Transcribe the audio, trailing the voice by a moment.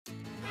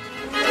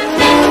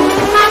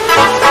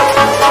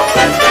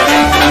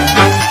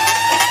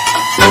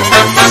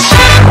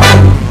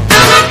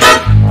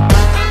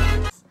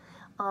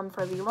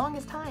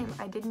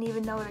I didn't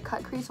even know what a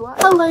cut crease was.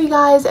 Hello you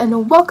guys,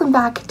 and welcome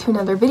back to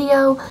another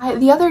video.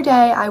 The other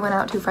day I went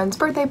out to a friend's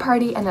birthday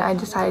party and I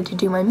decided to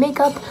do my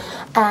makeup,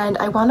 and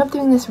I wound up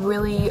doing this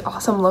really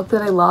awesome look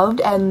that I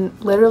loved and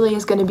literally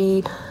is going to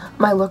be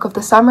my look of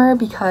the summer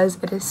because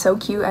it is so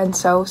cute and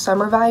so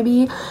summer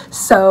vibey.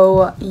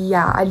 So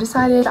yeah, I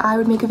decided I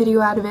would make a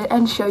video out of it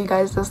and show you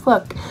guys this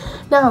look.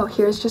 Now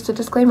here's just a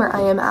disclaimer,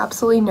 I am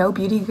absolutely no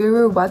beauty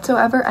guru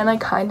whatsoever and I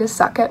kind of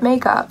suck at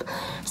makeup.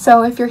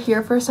 So if you're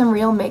here for some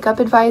real makeup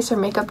advice or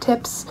makeup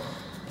tips,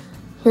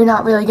 you're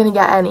not really gonna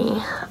get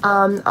any.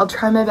 I'll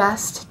try my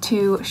best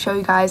to show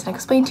you guys and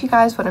explain to you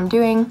guys what I'm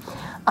doing.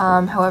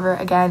 However,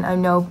 again,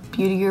 I'm no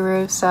beauty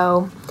guru,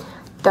 so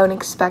don't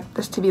expect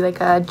this to be like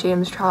a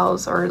James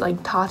Charles or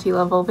like Tati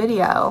level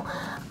video.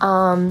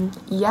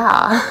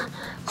 Yeah,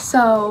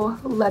 so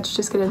let's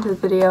just get into the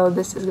video.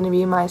 This is going to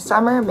be my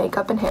summer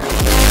makeup and hair.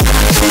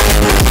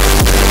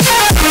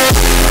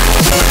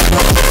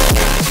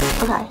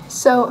 Okay,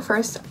 so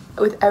first,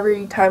 with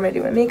every time I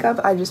do my makeup,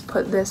 I just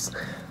put this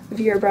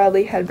Vera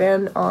Bradley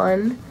headband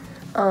on,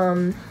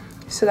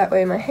 so that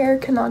way my hair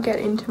cannot get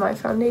into my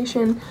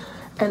foundation.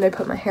 And I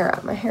put my hair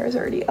up. My hair is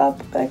already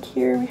up back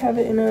here. We have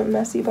it in a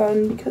messy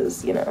bun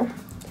because, you know,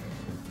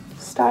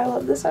 style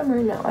of the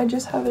summer. No, I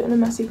just have it in a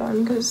messy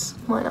bun because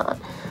why not?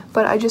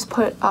 But I just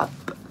put up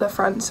the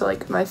front so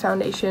like my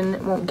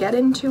foundation won't get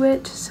into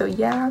it. So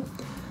yeah.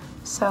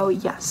 So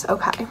yes.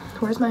 Okay.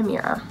 Where's my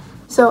mirror?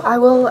 So I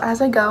will,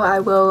 as I go, I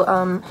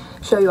will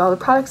show you all the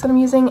products that I'm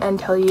using and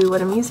tell you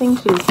what I'm using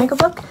to do this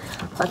makeup look.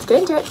 Let's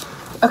get into it.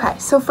 Okay.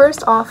 So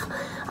first off,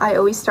 I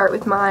always start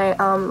with my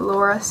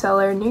Laura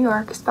Seller New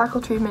York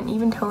Spackle Treatment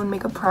Even Tone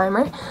Makeup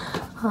Primer.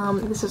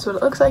 This is what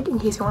it looks like in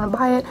case you want to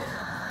buy it.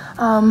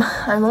 I'm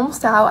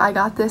almost out. I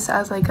got this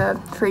as like a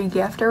free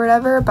gift or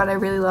whatever, but I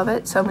really love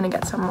it, so I'm going to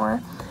get some more.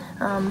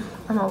 I'm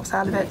almost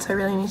out of it, so I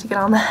really need to get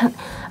on that.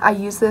 I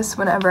use this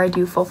whenever I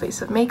do full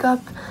face of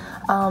makeup.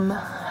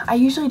 I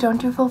usually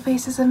don't do full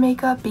faces of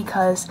makeup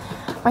because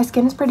my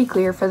skin is pretty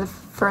clear for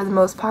the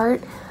most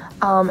part.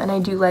 And I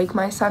do like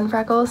my sun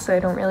freckles, so I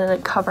don't really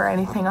like cover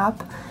anything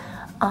up.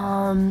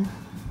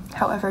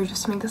 However,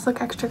 just to make this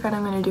look extra good,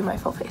 I'm going to do my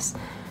full face.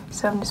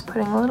 So I'm just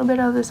putting a little bit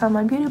of this on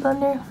my beauty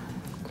blender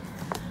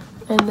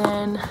and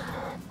then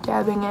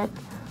dabbing it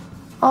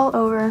all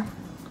over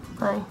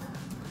my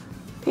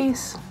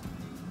face.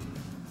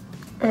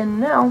 And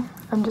now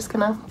I'm just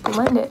going to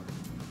blend it.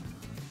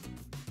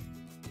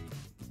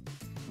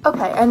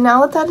 Okay, and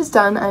now that is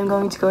done, I'm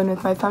going to go in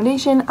with my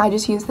foundation. I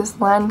just use this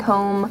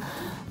Lancome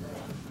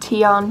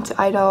Teint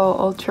Idol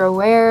Ultra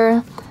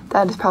Wear.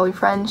 That is probably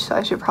French, so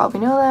I should probably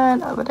know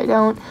that, but I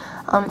don't.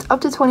 It's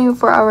up to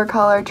 24-hour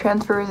color,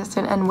 transfer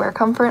resistant, and wear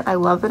comfort. I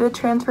love that it's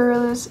transfer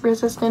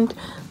resistant.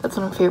 That's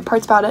one of my favorite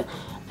parts about it.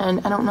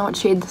 And I don't know what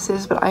shade this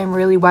is, but I am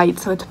really white,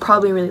 so it's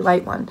probably a really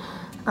light one.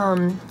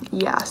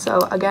 Yeah, so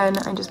again,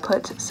 I just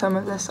put some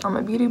of this on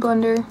my beauty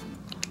blender.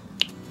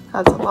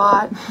 That's a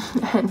lot.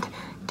 And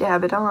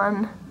dab it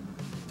on.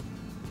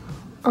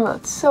 Oh,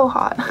 that's so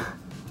hot.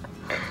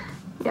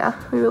 Yeah,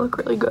 we look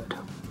really good.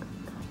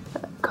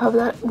 Cover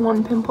that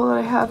one pimple that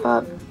I have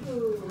up.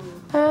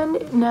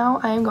 And now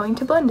I am going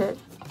to blend it.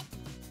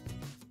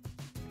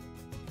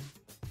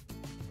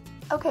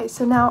 Okay,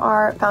 so now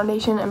our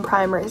foundation and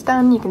primer is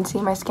done. You can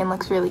see my skin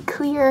looks really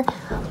clear.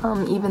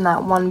 Even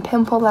that one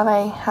pimple that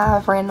I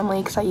have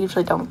randomly, because I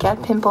usually don't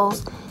get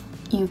pimples,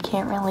 you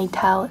can't really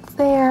tell it's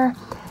there.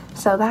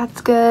 So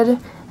that's good.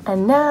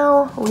 And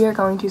now we are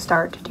going to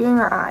start doing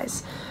our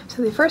eyes.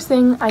 So the first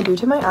thing I do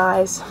to my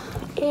eyes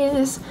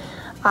is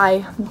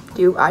I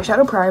do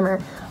eyeshadow primer.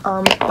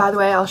 By the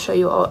way, I'll show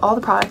you all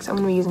the products I'm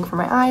going to be using for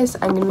my eyes.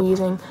 I'm going to be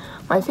using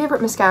my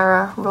favorite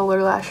mascara,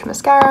 Roller Lash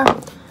Mascara.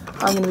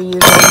 I'm going to be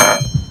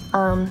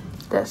using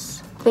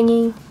this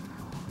thingy,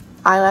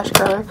 eyelash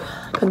curler,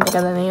 couldn't think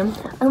of the name.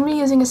 I'm going to be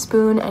using a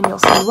spoon and you'll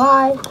see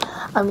why.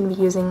 I'm going to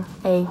be using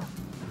a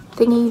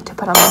thingy to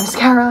put on my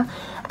mascara.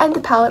 And the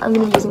palette I'm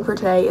going to be using for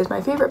today is my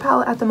favorite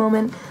palette at the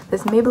moment,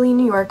 this Maybelline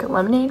New York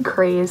Lemonade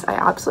Craze. I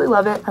absolutely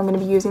love it. I'm going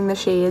to be using the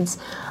shades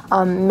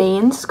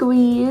Main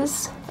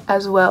Squeeze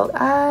as well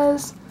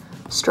as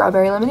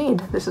Strawberry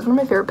Lemonade. This is one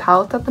of my favorite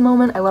palettes at the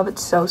moment. I love it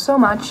so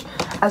much,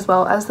 as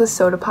well as the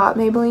Soda Pop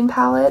Maybelline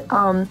palette.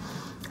 I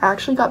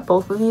actually got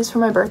both of these for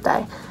my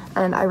birthday,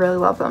 and I really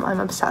love them. I'm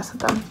obsessed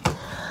with them.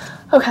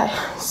 Okay,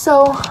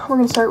 so we're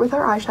going to start with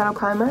our eyeshadow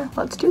primer.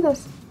 Let's do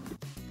this.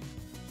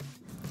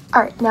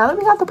 Alright, now that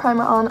we got the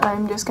primer on,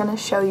 I'm just going to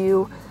show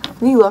you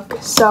the look.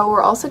 So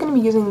we're also going to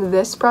be using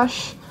this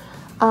brush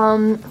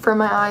for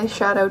my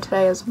eyeshadow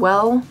today as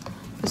well.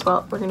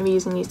 We're going to be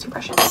using these two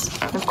brushes,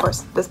 and of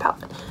course, this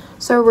palette.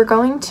 So we're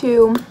going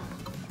to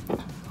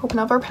open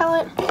up our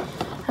palette,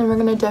 and we're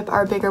going to dip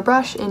our bigger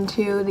brush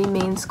into the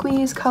Main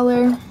Squeeze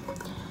color,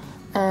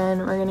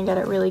 and we're going to get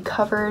it really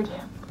covered.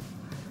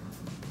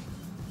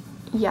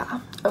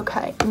 Yeah,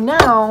 okay.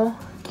 Now,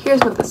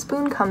 here's what the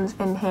spoon comes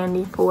in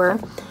handy for.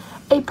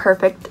 A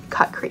perfect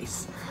cut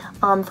crease.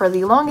 For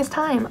the longest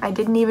time, I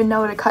didn't even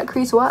know what a cut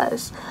crease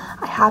was.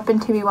 I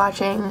happened to be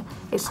watching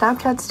a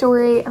Snapchat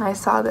story and I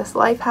saw this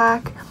life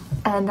hack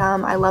and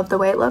I loved the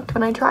way it looked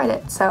when I tried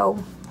it,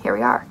 so here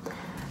we are.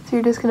 So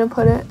you're just gonna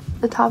put it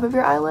at the top of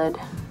your eyelid,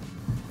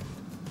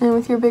 and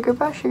with your bigger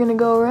brush you're gonna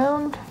go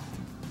around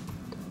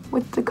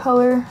with the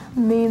color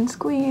Main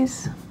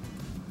Squeeze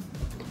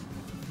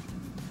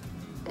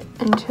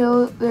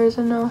until there's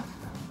enough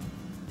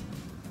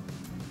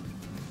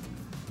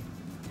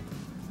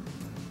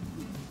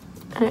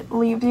and it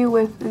leaves you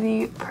with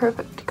the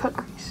perfect cut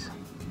crease.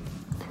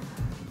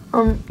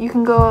 You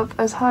can go up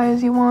as high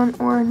as you want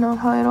or not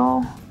high at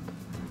all.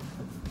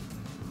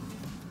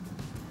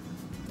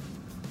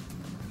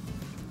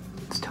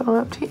 It's totally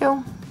up to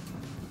you.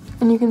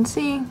 And you can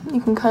see,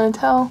 you can kind of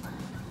tell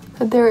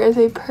that there is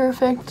a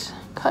perfect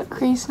cut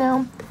crease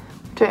now,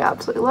 which I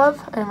absolutely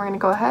love. And we're gonna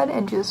go ahead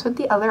and do this with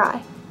the other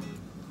eye.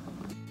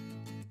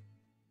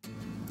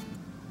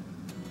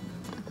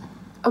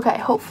 Okay,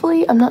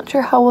 hopefully, I'm not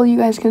sure how well you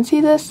guys can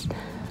see this,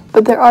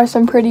 but there are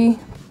some pretty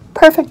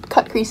perfect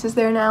cut creases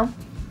there now.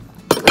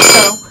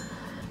 So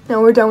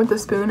now we're done with the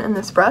spoon and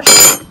this brush,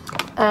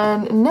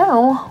 and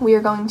now we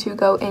are going to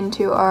go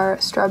into our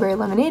Strawberry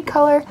Lemonade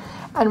color,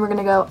 and we're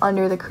gonna go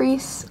under the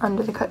crease,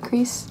 under the cut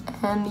crease.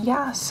 And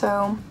yeah,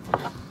 so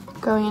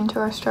going into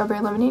our Strawberry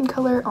Lemonade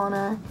color on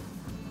our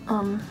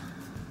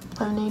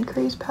Lemonade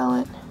Crease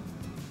palette.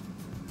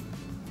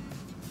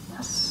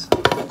 Yes.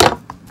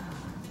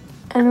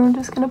 And we're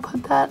just gonna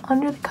put that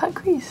under the cut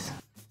crease.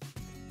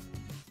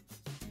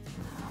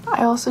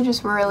 I also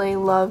just really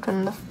loved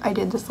when I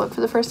did this look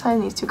for the first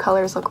time. These two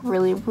colors look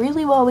really,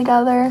 really well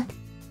together.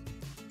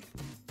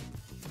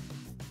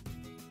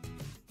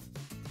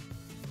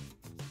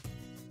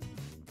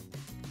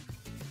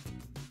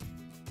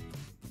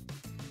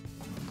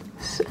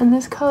 And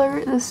this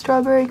color, the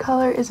strawberry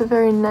color, is a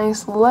very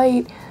nice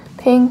light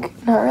pink.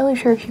 Not really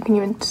sure if you can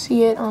even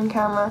see it on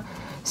camera.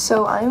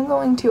 So I'm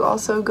going to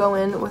also go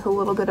in with a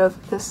little bit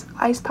of this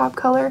Ice Pop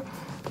color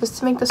just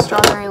to make the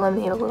Strawberry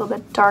Lemonade a little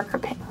bit darker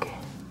pink.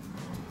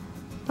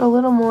 A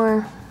little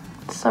more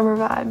summer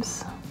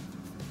vibes.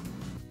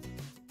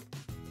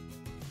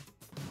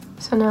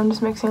 So now I'm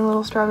just mixing a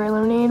little Strawberry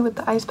Lemonade with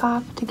the Ice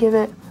Pop to give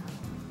it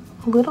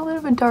a little bit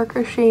of a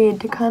darker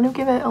shade to kind of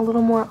give it a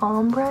little more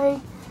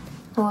ombre,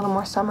 a little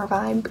more summer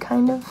vibe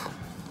kind of.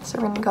 So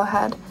we're gonna go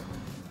ahead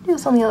and do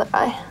this on the other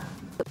eye.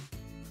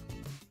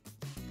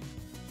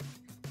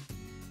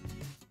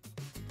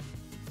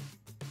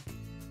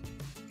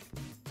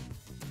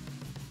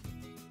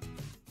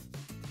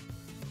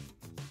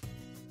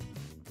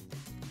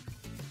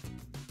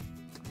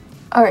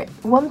 Alright,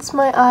 once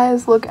my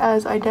eyes look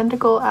as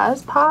identical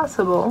as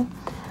possible,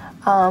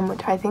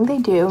 which I think they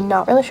do,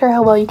 not really sure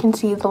how well you can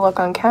see the look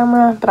on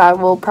camera, but I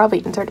will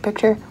probably insert a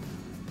picture.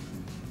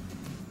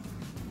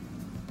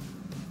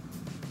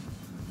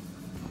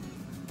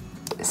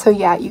 So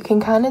yeah, you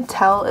can kind of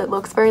tell it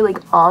looks very like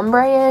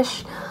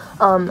ombre-ish.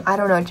 I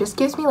don't know, it just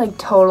gives me like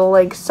total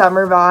like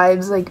summer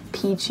vibes, like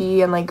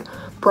peachy and like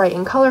bright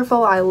and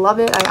colorful. I love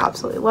it, I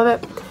absolutely love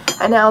it.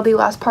 And now the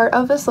last part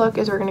of this look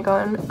is we're gonna go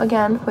in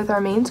again with our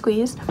Main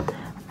Squeeze,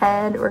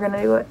 and we're gonna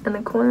do it in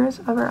the corners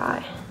of our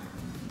eye.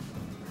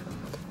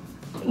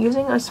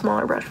 Using a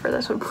smaller brush for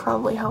this would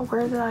probably help.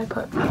 Where did I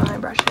put my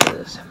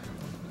brushes?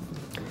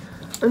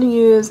 I'm gonna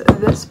use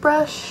this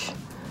brush,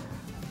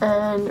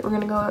 and we're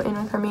gonna go in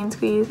with our Main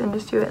Squeeze and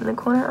just do it in the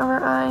corner of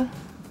our eye,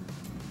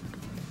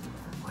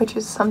 which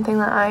is something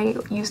that I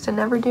used to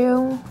never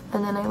do,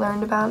 and then I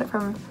learned about it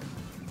from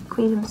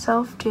Queen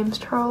himself, James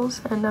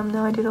Charles, and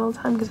now I do it all the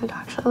time because it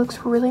actually looks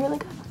really, really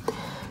good.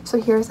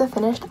 So here's the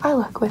finished eye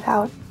look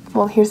without,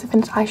 well, here's the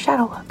finished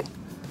eyeshadow look.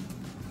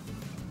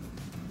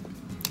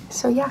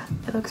 So yeah,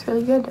 it looks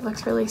really good. It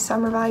looks really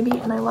summer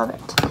vibey, and I love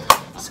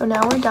it. So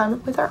now we're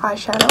done with our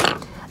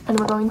eyeshadow, and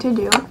we're going to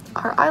do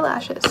our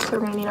eyelashes. So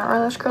we're gonna need our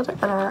eyelash curler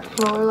and our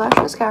roller lash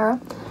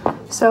mascara.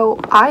 So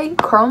I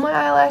curl my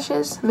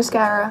eyelashes,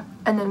 mascara,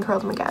 and then curl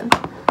them again,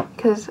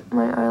 because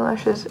my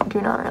eyelashes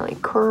do not really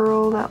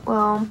curl that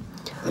well.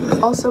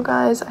 Also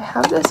guys, I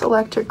have this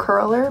electric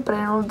curler, but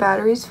I don't have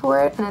batteries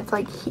for it, and it's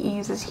like it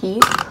uses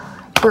heat.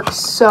 It works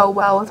so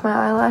well with my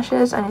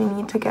eyelashes, and I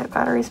need to get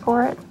batteries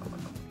for it.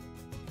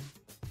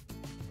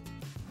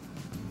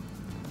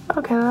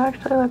 Okay, that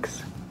actually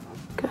looks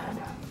good.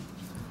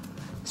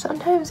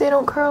 Sometimes they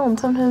don't curl and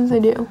sometimes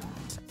they do.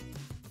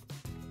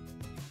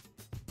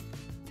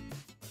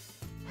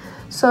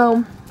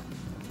 So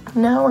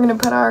now we're gonna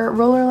put our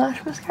roller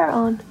lash mascara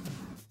on.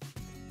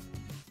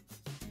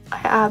 I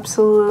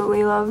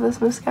absolutely love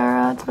this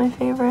mascara, it's my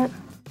favorite.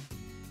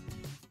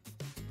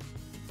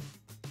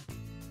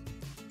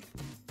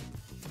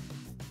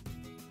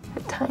 A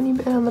tiny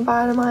bit on the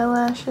bottom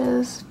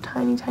eyelashes,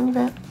 tiny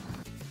bit.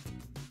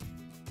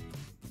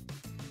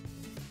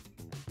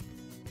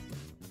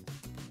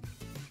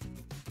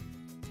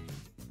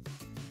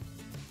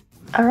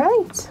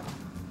 Alright,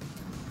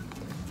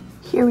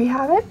 here we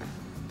have it.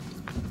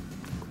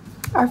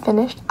 Our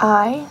finished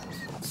eye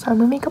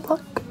summer makeup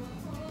look.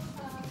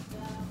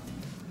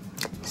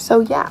 So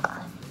yeah,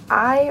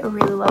 I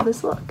really love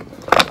this look.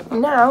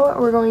 Now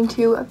we're going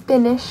to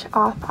finish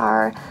off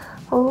our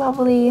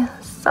lovely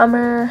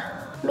summer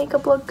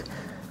makeup look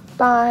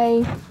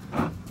Bye.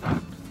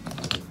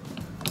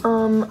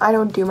 I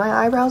don't do my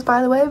eyebrows,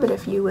 by the way, but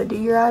if you would do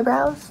your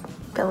eyebrows,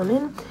 fill them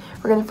in.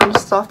 We're gonna finish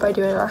this off by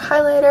doing our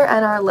highlighter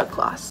and our lip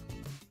gloss.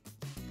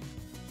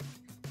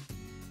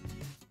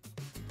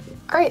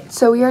 Alright,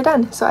 so we are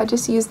done. So I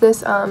just used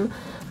this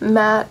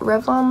matte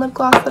Revlon lip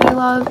gloss that I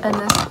love, and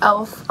this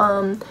e.l.f.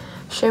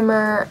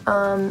 Shimmer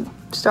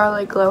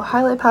Starlight Glow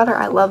highlight powder.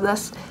 I love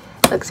this.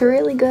 It looks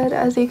really good,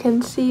 as you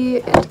can see.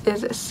 It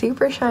is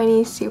super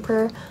shiny,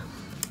 super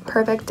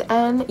perfect,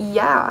 and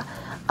yeah.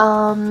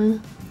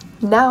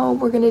 Now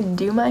we're gonna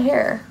do my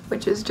hair,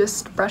 which is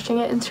just brushing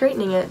it and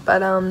straightening it,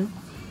 but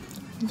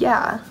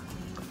yeah,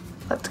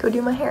 let's go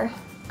do my hair.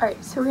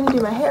 Alright, so we're gonna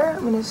do my hair.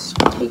 I'm gonna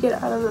take it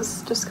out of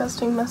this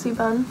disgusting messy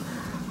bun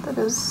that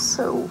is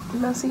so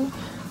messy,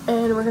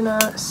 and we're gonna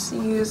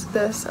use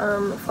this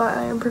flat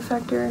iron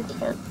perfector.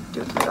 Can't do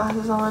it with my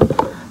glasses on.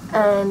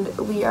 And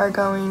we are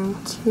going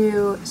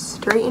to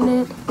straighten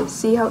it,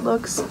 see how it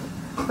looks.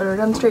 When we're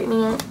done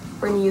straightening it,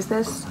 we're gonna use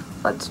this.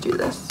 Let's do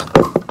this.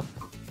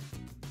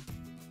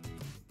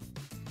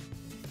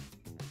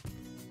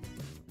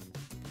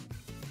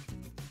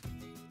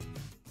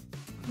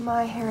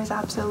 My hair is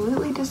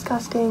absolutely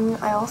disgusting.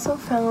 I also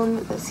found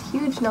this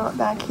huge knot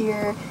back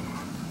here.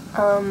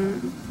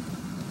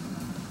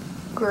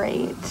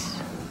 Great.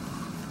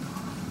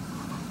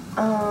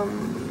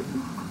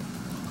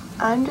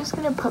 I'm just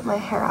gonna put my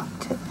hair up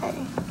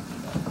today.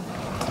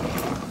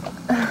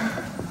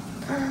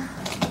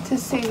 To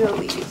say the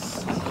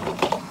least.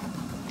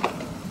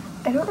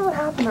 I don't know what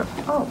happened.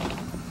 Oh.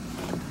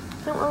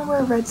 I don't want to wear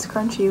a red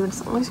scrunchie. It's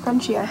the only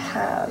scrunchie I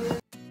have.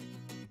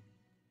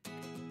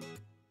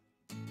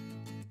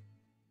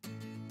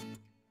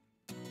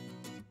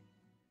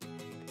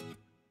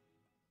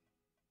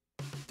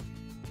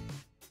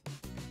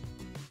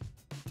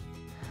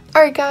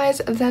 Alright guys,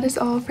 that is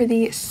all for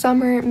the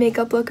summer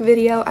makeup look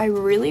video. I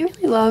really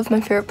love my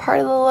favorite part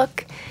of the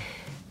look,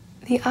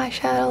 the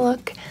eyeshadow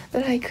look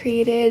that I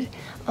created.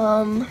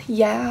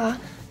 Yeah,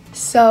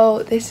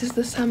 so this is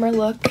the summer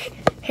look.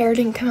 Hair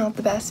didn't come out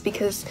the best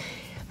because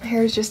my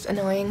hair is just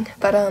annoying,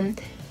 but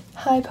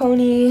high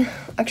pony,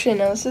 actually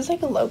no, this is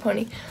like a low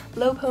pony.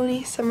 Low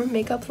pony summer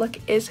makeup look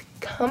is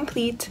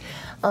complete.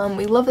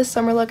 We love this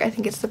summer look. I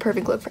think it's the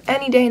perfect look for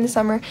any day in the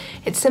summer.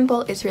 It's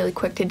simple, it's really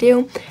quick to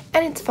do,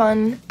 and it's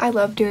fun. I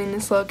love doing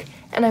this look,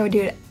 and I would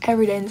do it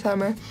every day in the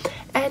summer.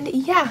 And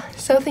yeah,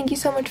 so thank you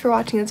so much for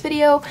watching this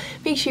video.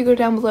 Make sure you go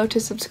down below to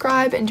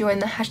subscribe and join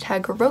the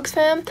hashtag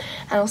RoguesFam,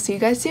 and I'll see you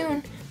guys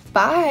soon.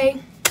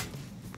 Bye!